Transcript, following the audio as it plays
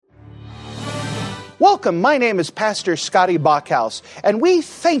Welcome, my name is Pastor Scotty Bachhaus, and we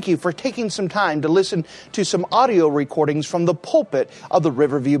thank you for taking some time to listen to some audio recordings from the pulpit of the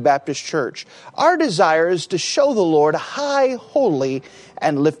Riverview Baptist Church. Our desire is to show the Lord high, holy,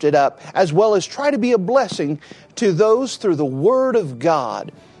 and lifted up, as well as try to be a blessing to those through the Word of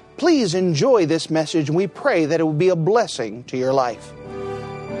God. Please enjoy this message, and we pray that it will be a blessing to your life.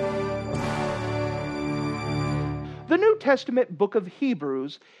 The New Testament book of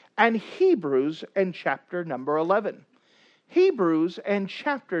Hebrews and chapter number 11. Hebrews and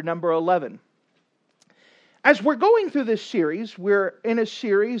chapter number 11. As we're going through this series, we're in a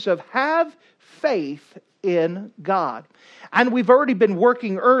series of Have Faith in God. And we've already been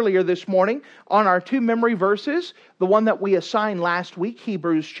working earlier this morning on our two memory verses, the one that we assigned last week,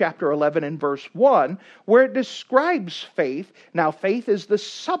 Hebrews chapter 11 and verse 1, where it describes faith. Now, faith is the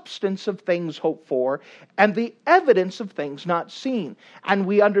substance of things hoped for and the evidence of things not seen. And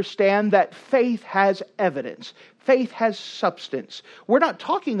we understand that faith has evidence. Faith has substance. We're not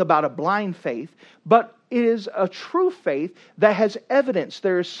talking about a blind faith, but it is a true faith that has evidence.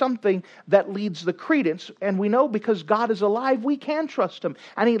 There is something that leads the credence, and we know because God is alive, we can trust Him,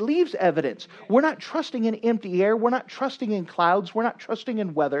 and He leaves evidence. We're not trusting in empty air. We're not trusting in clouds. We're not trusting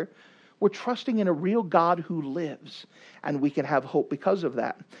in weather. We're trusting in a real God who lives, and we can have hope because of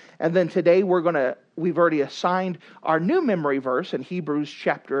that. And then today we've already assigned our new memory verse in Hebrews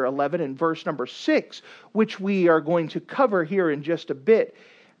chapter 11 and verse number 6, which we are going to cover here in just a bit.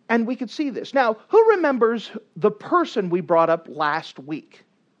 And we could see this. Now, who remembers the person we brought up last week?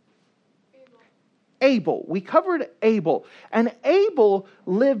 Abel. We covered Abel. And Abel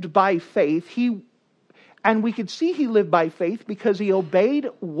lived by faith. And we could see he lived by faith because he obeyed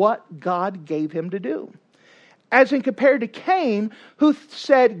what God gave him to do. As in compared to Cain, who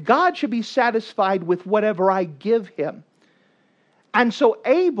said, God should be satisfied with whatever I give him. And so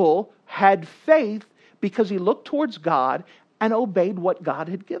Abel had faith because he looked towards God and obeyed what God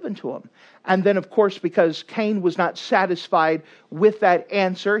had given to him. And then, of course, because Cain was not satisfied with that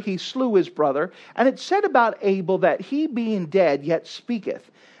answer, he slew his brother. And it said about Abel that he being dead yet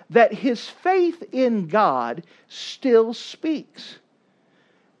speaketh, that his faith in God still speaks.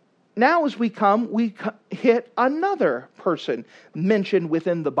 Now as we hit another person mentioned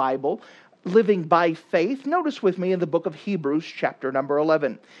within the Bible, living by faith. Notice with me in the book of Hebrews chapter number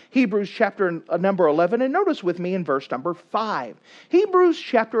 11. Hebrews chapter number 11, and notice with me in verse number 5. Hebrews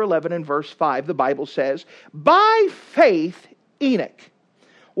chapter 11 and verse 5, the Bible says, by faith Enoch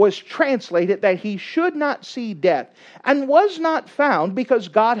was translated that he should not see death, and was not found because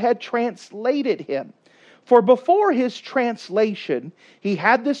God had translated him. For before his translation, he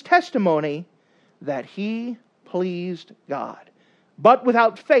had this testimony that he pleased God. But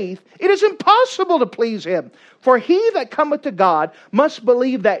without faith, it is impossible to please Him. For he that cometh to God must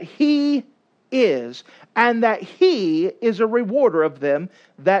believe that He is, and that He is a rewarder of them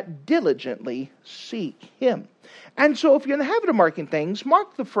that diligently seek Him. And so if you're in the habit of marking things,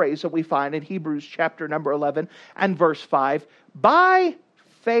 mark the phrase that we find in Hebrews chapter number 11 and verse 5. By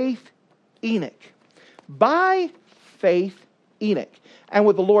faith Enoch. By faith Enoch. And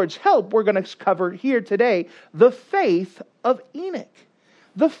with the Lord's help, we're going to cover here today the faith of Enoch.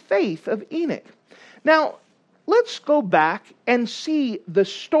 The faith of Enoch. Now, let's go back and see the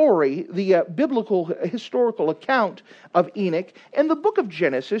story, the biblical historical account of Enoch in the book of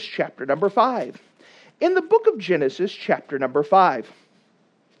Genesis chapter number 5. In the book of Genesis chapter number 5.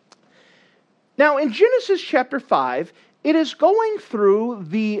 Now, in Genesis chapter 5, it is going through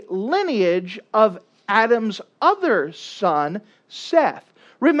the lineage of Adam's other son, Seth.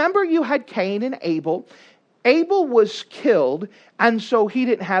 Remember, you had Cain and Abel. Abel was killed, and so he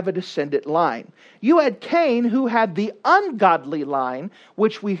didn't have a descendant line. You had Cain, who had the ungodly line,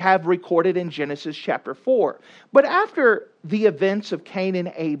 which we have recorded in Genesis chapter 4. But after the events of Cain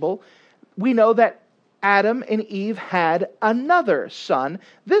and Abel, we know that Adam and Eve had another son.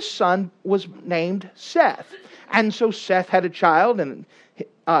 This son was named Seth. And so Seth had a child, and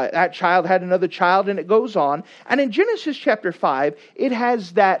that child had another child, and it goes on. And in Genesis chapter 5, it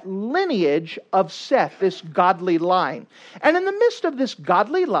has that lineage of Seth, this godly line. And in the midst of this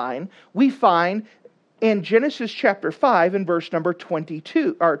godly line, we find in Genesis chapter 5 and verse number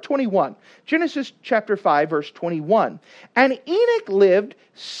 21. Genesis chapter 5 verse 21. And Enoch lived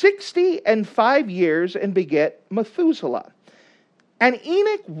 65 years and begat Methuselah. And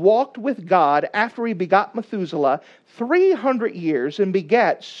Enoch walked with God after he begot Methuselah 300 years and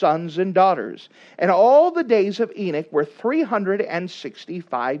begat sons and daughters. And all the days of Enoch were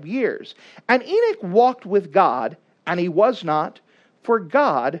 365 years. And Enoch walked with God, and he was not, for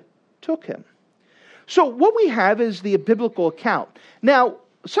God took him. So what we have is the biblical account. Now,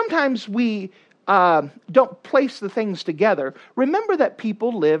 sometimes we don't place the things together, remember that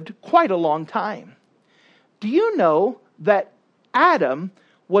people lived quite a long time. Do you know that Adam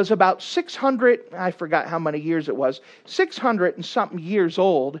was about 600, I forgot how many years it was, 600 and something years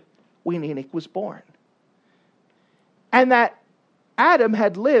old when Enoch was born? And that Adam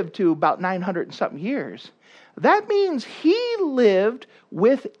had lived to about 900 and something years. That means he lived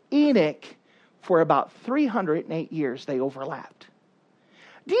with Enoch for about 308 years. They overlapped.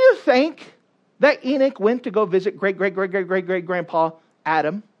 Do you think that Enoch went to go visit great-great-great-great-great-great-grandpa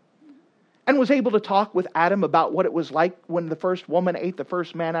Adam and was able to talk with Adam about what it was like when the first woman ate the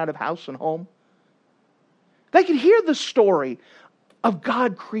first man out of house and home? They could hear the story of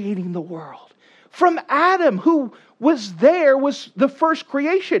God creating the world. From Adam, who was the first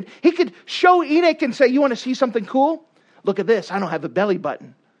creation. He could show Enoch and say, you want to see something cool? Look at this, I don't have a belly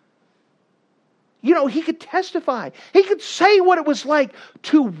button. You know, he could testify. He could say what it was like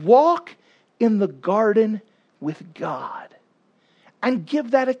to walk in the garden with God and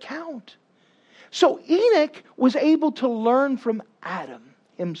give that account. So Enoch was able to learn from Adam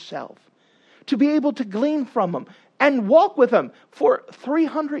himself, to be able to glean from him and walk with him for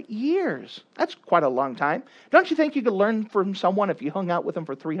 300 years. That's quite a long time. Don't you think you could learn from someone if you hung out with them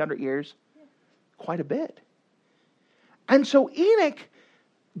for 300 years? Quite a bit. And so Enoch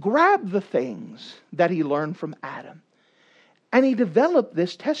grabbed the things that he learned from Adam, and he developed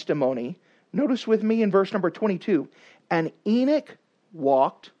this testimony. Notice with me in verse number 22, and Enoch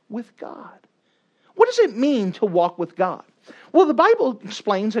walked with God. What does it mean to walk with God? Well, the Bible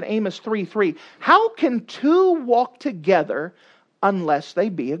explains in Amos 3:3, how can two walk together unless they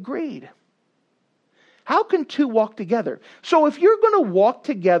be agreed? How can two walk together? So if you're going to walk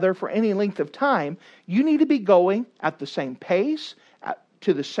together for any length of time, you need to be going at the same pace,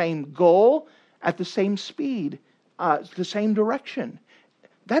 to the same goal, at the same speed, the same direction.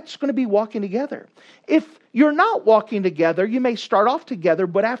 That's going to be walking together. If you're not walking together, you may start off together,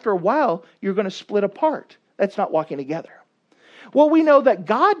 but after a while, you're going to split apart. That's not walking together. Well, we know that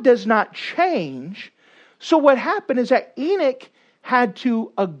God does not change. So what happened is that Enoch had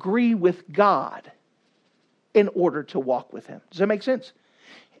to agree with God in order to walk with him. Does that make sense?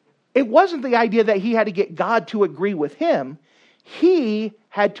 It wasn't the idea that he had to get God to agree with him. He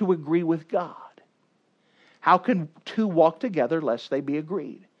had to agree with God. How can two walk together lest they be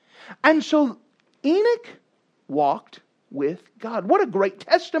agreed? And so Enoch walked with God. What a great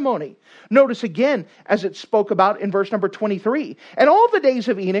testimony. Notice again, as it spoke about in verse number 23. And all the days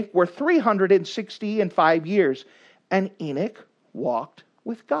of Enoch were 365 years. And Enoch walked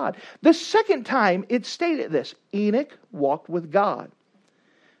with God. The second time it stated this. Enoch walked with God.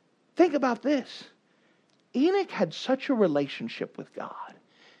 Think about this. Enoch had such a relationship with God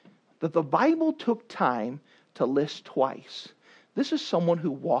that the Bible took time to list twice. This is someone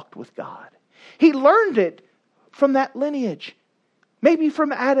who walked with God. He learned it from that lineage, maybe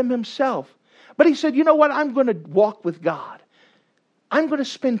from Adam himself. But he said, you know what, I'm going to walk with God. I'm going to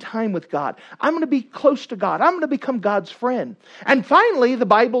spend time with God. I'm going to be close to God. I'm going to become God's friend. And finally, the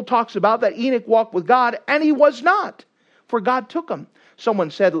Bible talks about that Enoch walked with God, and he was not, for God took him.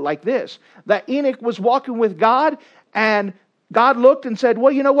 Someone said it like this, that Enoch was walking with God, and God looked and said,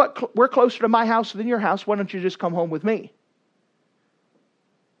 well, you know what, we're closer to my house than your house. Why don't you just come home with me?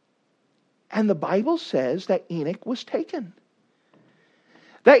 And the Bible says that Enoch was taken.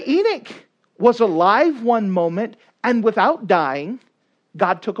 That Enoch was alive one moment, and without dying,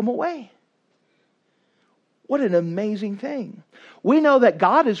 God took him away. What an amazing thing. We know that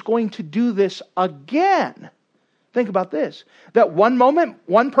God is going to do this again. Think about this. That one moment,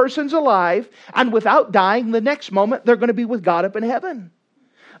 one person's alive, and without dying, the next moment, they're going to be with God up in heaven.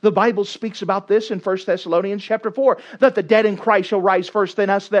 The Bible speaks about this in 1 Thessalonians chapter 4, that the dead in Christ shall rise first, then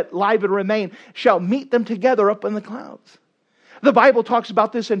us that live and remain shall meet them together up in the clouds. The Bible talks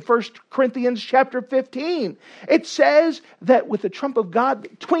about this in 1 Corinthians chapter 15. It says that with the trump of God,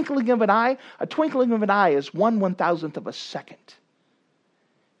 twinkling of an eye, a twinkling of an eye is 1/1000th of a second.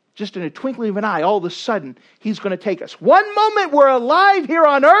 Just in a twinkling of an eye, all of a sudden, He's going to take us. One moment we're alive here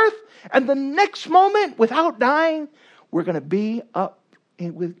on earth, and the next moment, without dying, we're going to be up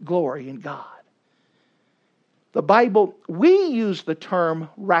with glory in God. The Bible, we use the term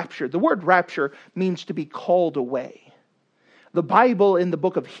rapture. The word rapture means to be called away. The Bible in the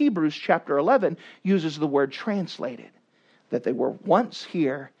book of Hebrews chapter 11 uses the word translated. That they were once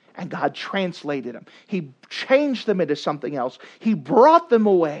here and God translated them. He changed them into something else. He brought them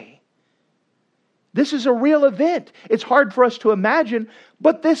away. This is a real event. It's hard for us to imagine,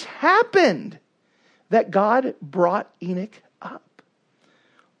 but this happened. That God brought Enoch up.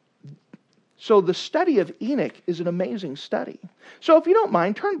 So the study of Enoch is an amazing study. So if you don't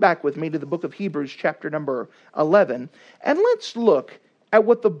mind, turn back with me to the book of Hebrews chapter number 11, and let's look at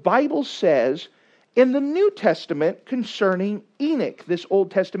what the Bible says in the New Testament concerning Enoch, this Old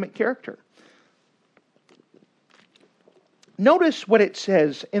Testament character. Notice what it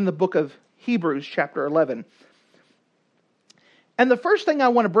says in the book of Hebrews chapter 11. And the first thing I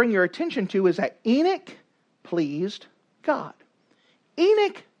want to bring your attention to is that Enoch pleased God.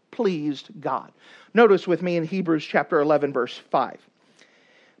 Enoch pleased God. Notice with me in Hebrews chapter 11 verse 5.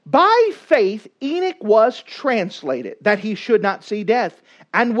 By faith Enoch was translated, that he should not see death,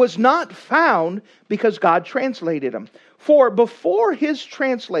 and was not found because God translated him. For before his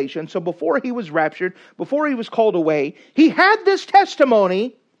translation, so before he was raptured, before he was called away, he had this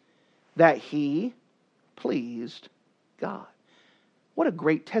testimony that he pleased God. What a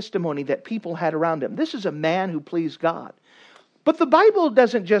great testimony that people had around him. This is a man who pleased God. But the Bible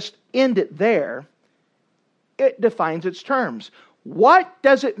doesn't just end it there. It defines its terms. What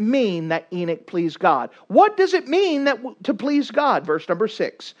does it mean that Enoch pleased God? What does it mean to please God? Verse number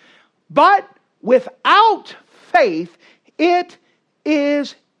 6. But without faith, it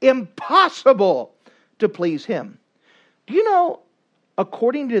is impossible to please Him. Do you know,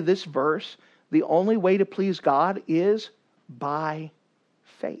 according to this verse, the only way to please God is by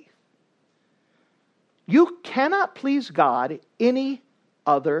faith. You cannot please God any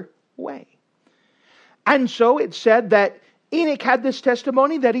other way. And so it said that Enoch had this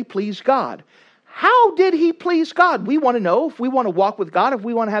testimony that he pleased God. How did he please God? We want to know, if we want to walk with God, if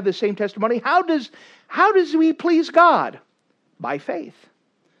we want to have the same testimony, how does he please God? By faith.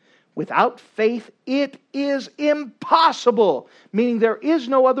 Without faith, it is impossible, meaning there is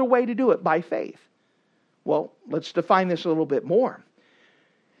no other way to do it by faith. Well, let's define this a little bit more.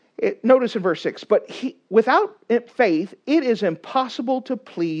 Notice in verse 6, but without faith, it is impossible to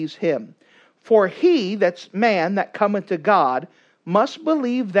please Him. For he, that's man, that cometh to God, must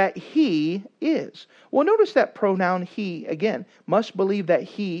believe that He is. Well, notice that pronoun He again. Must believe that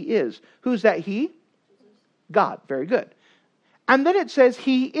He is. Who's that He? God. Very good. And then it says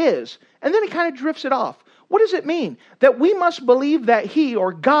He is. And then it kind of drifts it off. What does it mean? That we must believe that He,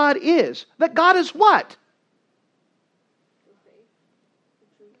 or God, is. That God is what?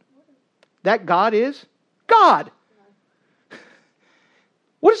 That God is God.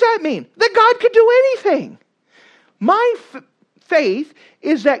 What does that mean? That God could do anything. My faith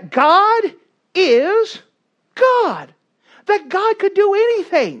is that God is God. That God could do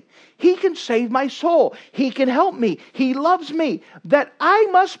anything. He can save my soul. He can help me. He loves me. That I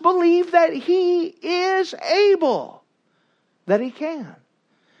must believe that He is able. That He can.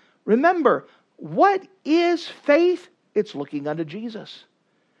 Remember, what is faith? It's looking unto Jesus.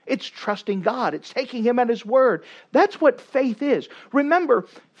 It's trusting God. It's taking Him at His word. That's what faith is. Remember,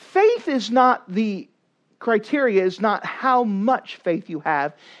 faith is not the criteria, is not how much faith you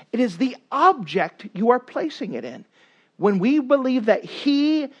have. It is the object you are placing it in. When we believe that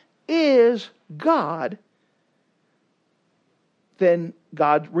He is God, then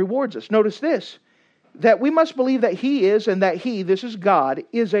God rewards us. Notice this, that we must believe that He is, and that He, this is God,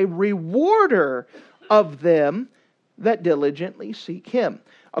 is a rewarder of them that diligently seek Him.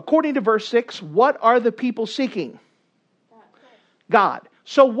 According to verse 6, what are the people seeking? God.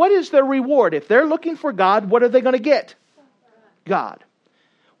 So what is their reward? If they're looking for God, what are they going to get? God.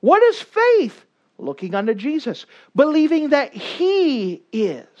 What is faith? Looking unto Jesus. Believing that He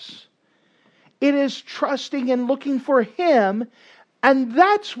is. It is trusting and looking for Him, and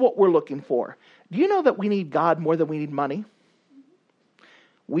that's what we're looking for. Do you know that we need God more than we need money?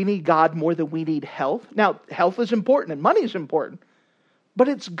 We need God more than we need health. Now, health is important and money is important. But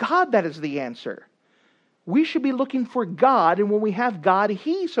it's God that is the answer. We should be looking for God, and when we have God,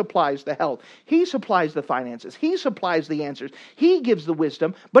 He supplies the health. He supplies the finances. He supplies the answers. He gives the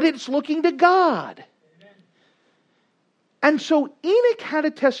wisdom, but it's looking to God. Amen. And so Enoch had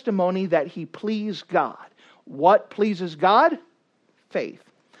a testimony that he pleased God. What pleases God? Faith.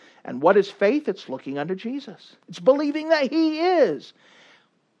 And what is faith? It's looking unto Jesus. It's believing that He is.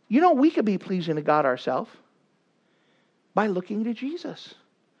 You know, we could be pleasing to God ourselves by looking to Jesus,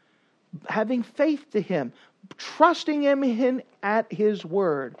 having faith to Him, trusting Him at His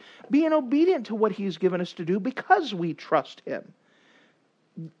word, being obedient to what He's given us to do because we trust Him.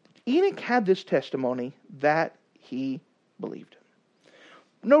 Enoch had this testimony that he believed Him.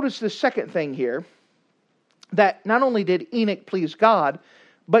 Notice the second thing here, that not only did Enoch please God,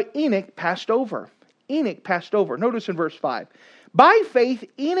 but Enoch passed over. Enoch passed over. Notice in verse 5. By faith,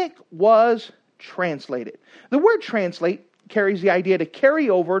 Enoch was translated. The word translate carries the idea to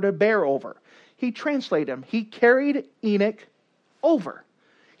carry over, to bear over. He translated him. He carried Enoch over.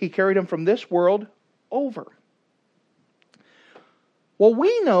 He carried them from this world over. Well,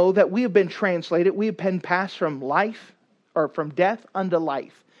 we know that we have been translated, we have been passed from life, or from death unto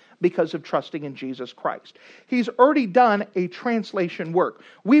life, because of trusting in Jesus Christ. He's already done a translation work.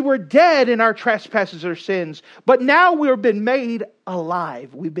 We were dead in our trespasses or sins, but now we've been made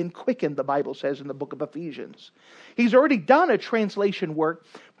alive. We've been quickened, the Bible says in the book of Ephesians. He's already done a translation work,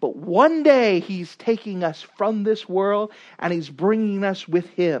 but one day He's taking us from this world and He's bringing us with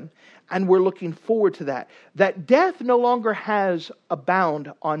Him. And we're looking forward to that. That death no longer has a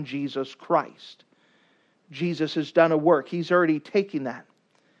bound on Jesus Christ. Jesus has done a work. He's already taken that.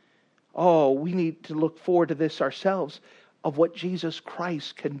 Oh, we need to look forward to this ourselves, of what Jesus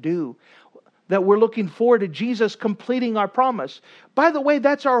Christ can do. That we're looking forward to Jesus completing our promise. By the way,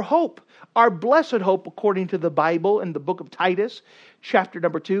 that's our hope. Our blessed hope, according to the Bible in the book of Titus, chapter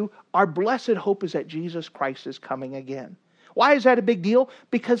number 2, our blessed hope is that Jesus Christ is coming again. Why is that a big deal?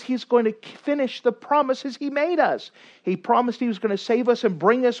 Because He's going to finish the promises He made us. He promised He was going to save us and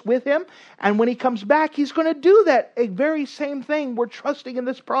bring us with Him. And when He comes back, He's going to do that. A very same thing. We're trusting in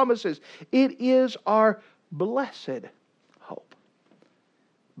His promises. It is our blessed hope.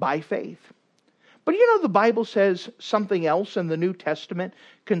 By faith. But you know, the Bible says something else in the New Testament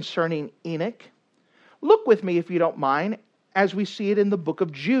concerning Enoch. Look with me, if you don't mind, as we see it in the book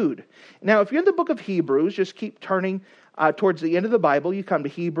of Jude. Now, if you're in the book of Hebrews, just keep turning towards the end of the Bible. You come to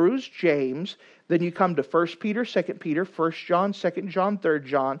Hebrews, James, then you come to 1 Peter, 2 Peter, 1 John, 2 John, 3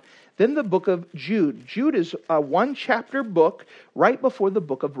 John, then the book of Jude. Jude is a one-chapter book right before the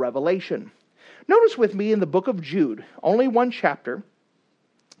book of Revelation. Notice with me in the book of Jude, only one chapter,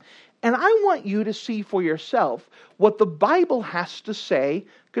 and I want you to see for yourself what the Bible has to say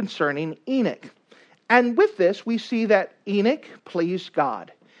concerning Enoch. And with this, we see that Enoch pleased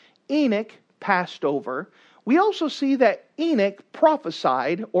God. Enoch passed over. We also see that Enoch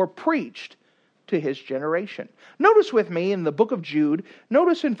prophesied or preached to his generation. Notice with me in the book of Jude,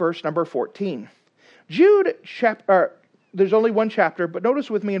 notice in verse number 14. Jude, there's only one chapter, but notice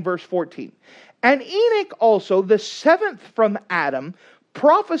with me in verse 14. And Enoch also, the seventh from Adam,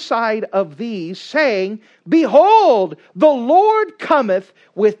 prophesied of these, saying, Behold, the Lord cometh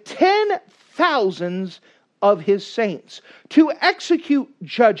with 10,000s of His saints, to execute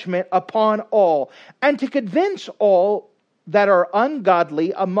judgment upon all, and to convince all that are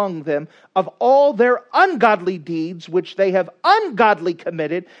ungodly among them of all their ungodly deeds which they have ungodly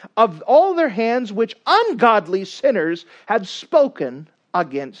committed, of all their hands which ungodly sinners have spoken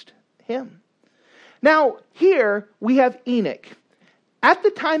against Him. Now, here we have Enoch. At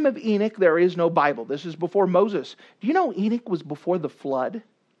the time of Enoch, there is no Bible. This is before Moses. Do you know Enoch was before the flood?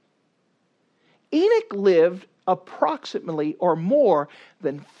 Enoch lived approximately or more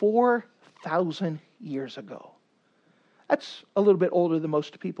than 4,000 years ago. That's a little bit older than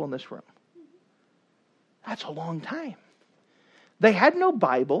most people in this room. That's a long time. They had no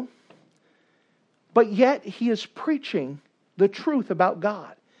Bible, but yet he is preaching the truth about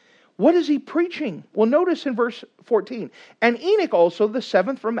God. What is he preaching? Well, notice in verse 14. And Enoch also, the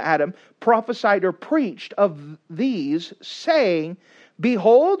seventh from Adam, prophesied or preached of these, saying,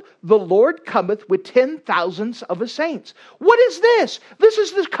 Behold, the Lord cometh with 10,000s of His saints. What is this? This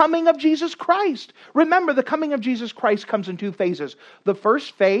is the coming of Jesus Christ. Remember, the coming of Jesus Christ comes in two phases. The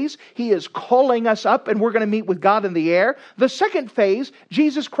first phase, He is calling us up and we're going to meet with God in the air. The second phase,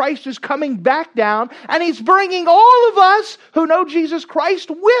 Jesus Christ is coming back down and He's bringing all of us who know Jesus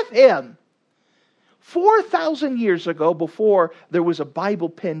Christ with Him. 4,000 years ago, before there was a Bible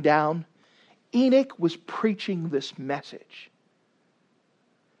pinned down, Enoch was preaching this message.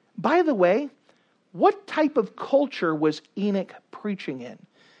 By the way, what type of culture was Enoch preaching in?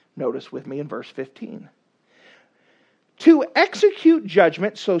 Notice with me in verse 15. To execute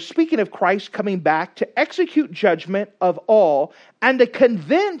judgment, so speaking of Christ coming back, to execute judgment of all, and to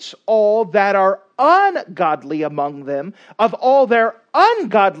convince all that are ungodly among them of all their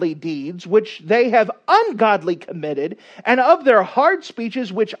ungodly deeds which they have ungodly committed, and of their hard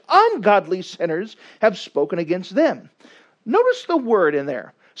speeches which ungodly sinners have spoken against them. Notice the word in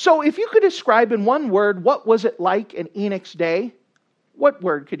there. So if you could describe in one word, what was it like in Enoch's day? What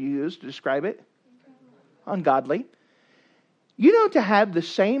word could you use to describe it? Ungodly. You know, to have the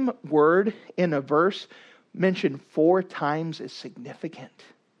same word in a verse mentioned 4 times is significant.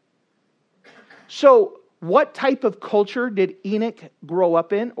 So what type of culture did Enoch grow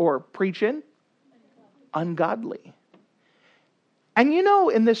up in or preach in? Ungodly. And you know,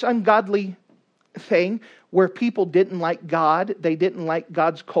 in this ungodly thing where people didn't like God, they didn't like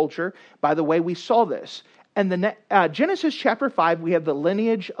God's culture. By the way, we saw this. And the Genesis chapter 5, we have the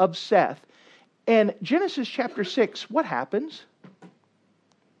lineage of Seth. And Genesis chapter 6, what happens?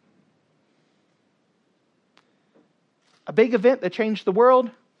 A big event that changed the world?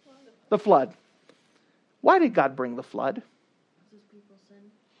 The flood. Why did God bring the flood?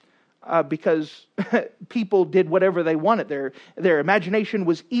 Because people did whatever they wanted. Their imagination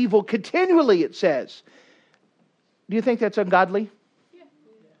was evil continually, it says. Do you think that's ungodly? Yeah.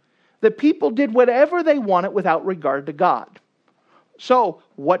 The people did whatever they wanted without regard to God. So,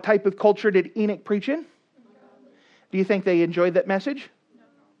 what type of culture did Enoch preach in? Do you think they enjoyed that message?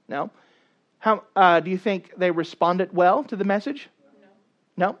 No. How do you think they responded well to the message?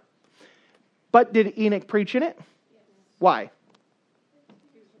 No. But did Enoch preach in it? Yes. Why?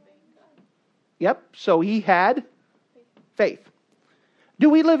 Yep. So he had faith. Do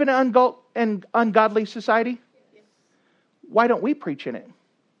we live in an ungodly society? Yes. Why don't we preach in it?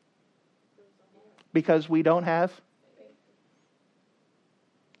 Because we don't have faith.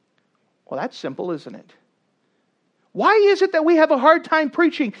 Well, that's simple, isn't it? Why is it that we have a hard time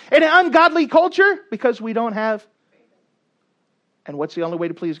preaching in an ungodly culture? Because we don't have. And what's the only way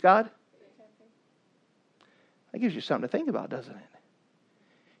to please God? That gives you something to think about, doesn't it?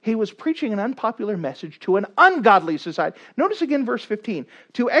 He was preaching an unpopular message to an ungodly society. Notice again verse 15.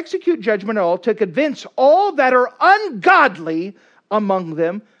 To execute judgment on all, to convince all that are ungodly among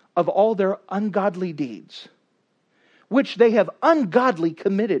them of all their ungodly deeds, which they have ungodly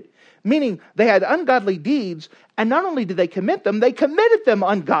committed. Meaning they had ungodly deeds, and not only did they commit them, they committed them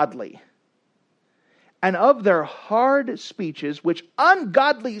ungodly. And of their hard speeches, which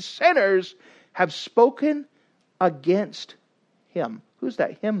ungodly sinners have spoken against him. Who's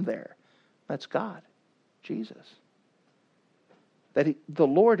that him there? That's God, Jesus. The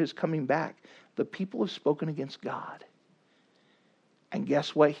Lord is coming back. The people have spoken against God. And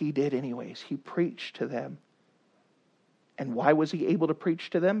guess what he did anyways? He preached to them. And why was he able to preach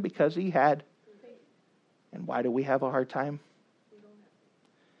to them? Because he had. And why do we have a hard time?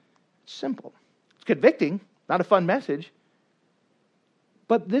 It's simple. It's convicting, not a fun message.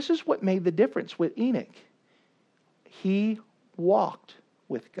 But this is what made the difference with Enoch. He walked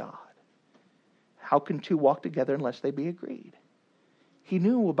with God. How can two walk together unless they be agreed? He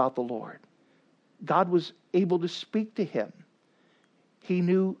knew about the Lord. God was able to speak to him. He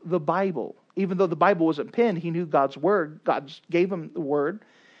knew the Bible. Even though the Bible wasn't penned, he knew God's word. God gave him the word.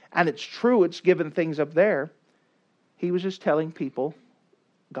 And it's true, it's given things up there. He was just telling people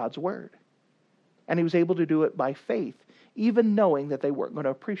God's word. And he was able to do it by faith, even knowing that they weren't going to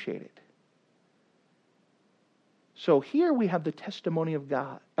appreciate it. So here we have the testimony of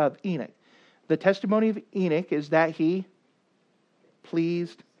Enoch. The testimony of Enoch is that he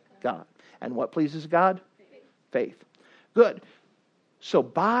pleased God. And what pleases God? Faith. Good. So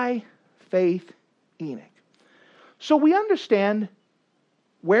by faith, Enoch. So we understand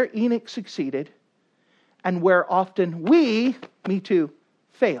where Enoch succeeded and where often we, me too,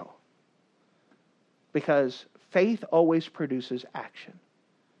 fail. Because faith always produces action.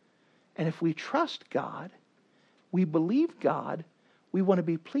 And if we trust God, we believe God, we want to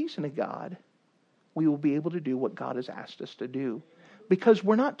be pleasing to God, we will be able to do what God has asked us to do. Because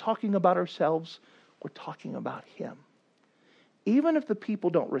we're not talking about ourselves, we're talking about Him. Even if the people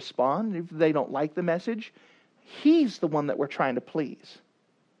don't respond, if they don't like the message, He's the one that we're trying to please,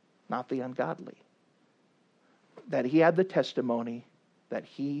 not the ungodly. That he had the testimony that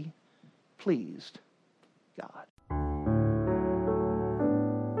he pleased God.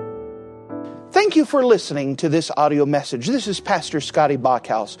 Thank you for listening to this audio message. This is Pastor Scotty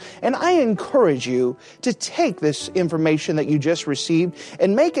Bachhaus, and I encourage you to take this information that you just received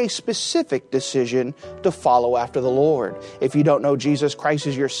and make a specific decision to follow after the Lord. If you don't know Jesus Christ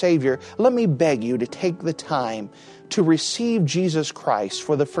as your Savior, let me beg you to take the time to receive Jesus Christ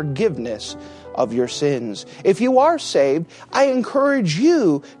for the forgiveness of your sins. If you are saved, I encourage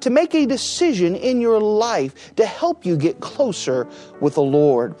you to make a decision in your life to help you get closer with the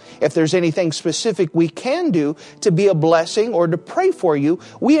Lord. If there's anything specific we can do to be a blessing or to pray for you,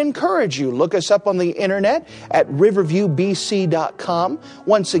 we encourage you. Look us up on the internet at riverviewbc.com.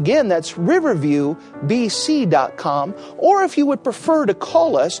 Once again, that's riverviewbc.com. Or if you would prefer to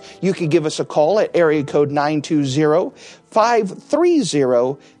call us, you can give us a call at area code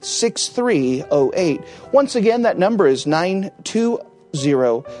 920-530-6308. Once again, that number is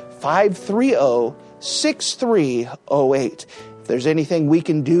 920-530-6308. If there's anything we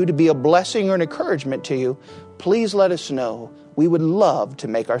can do to be a blessing or an encouragement to you, please let us know. We would love to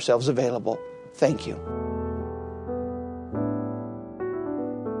make ourselves available. Thank you.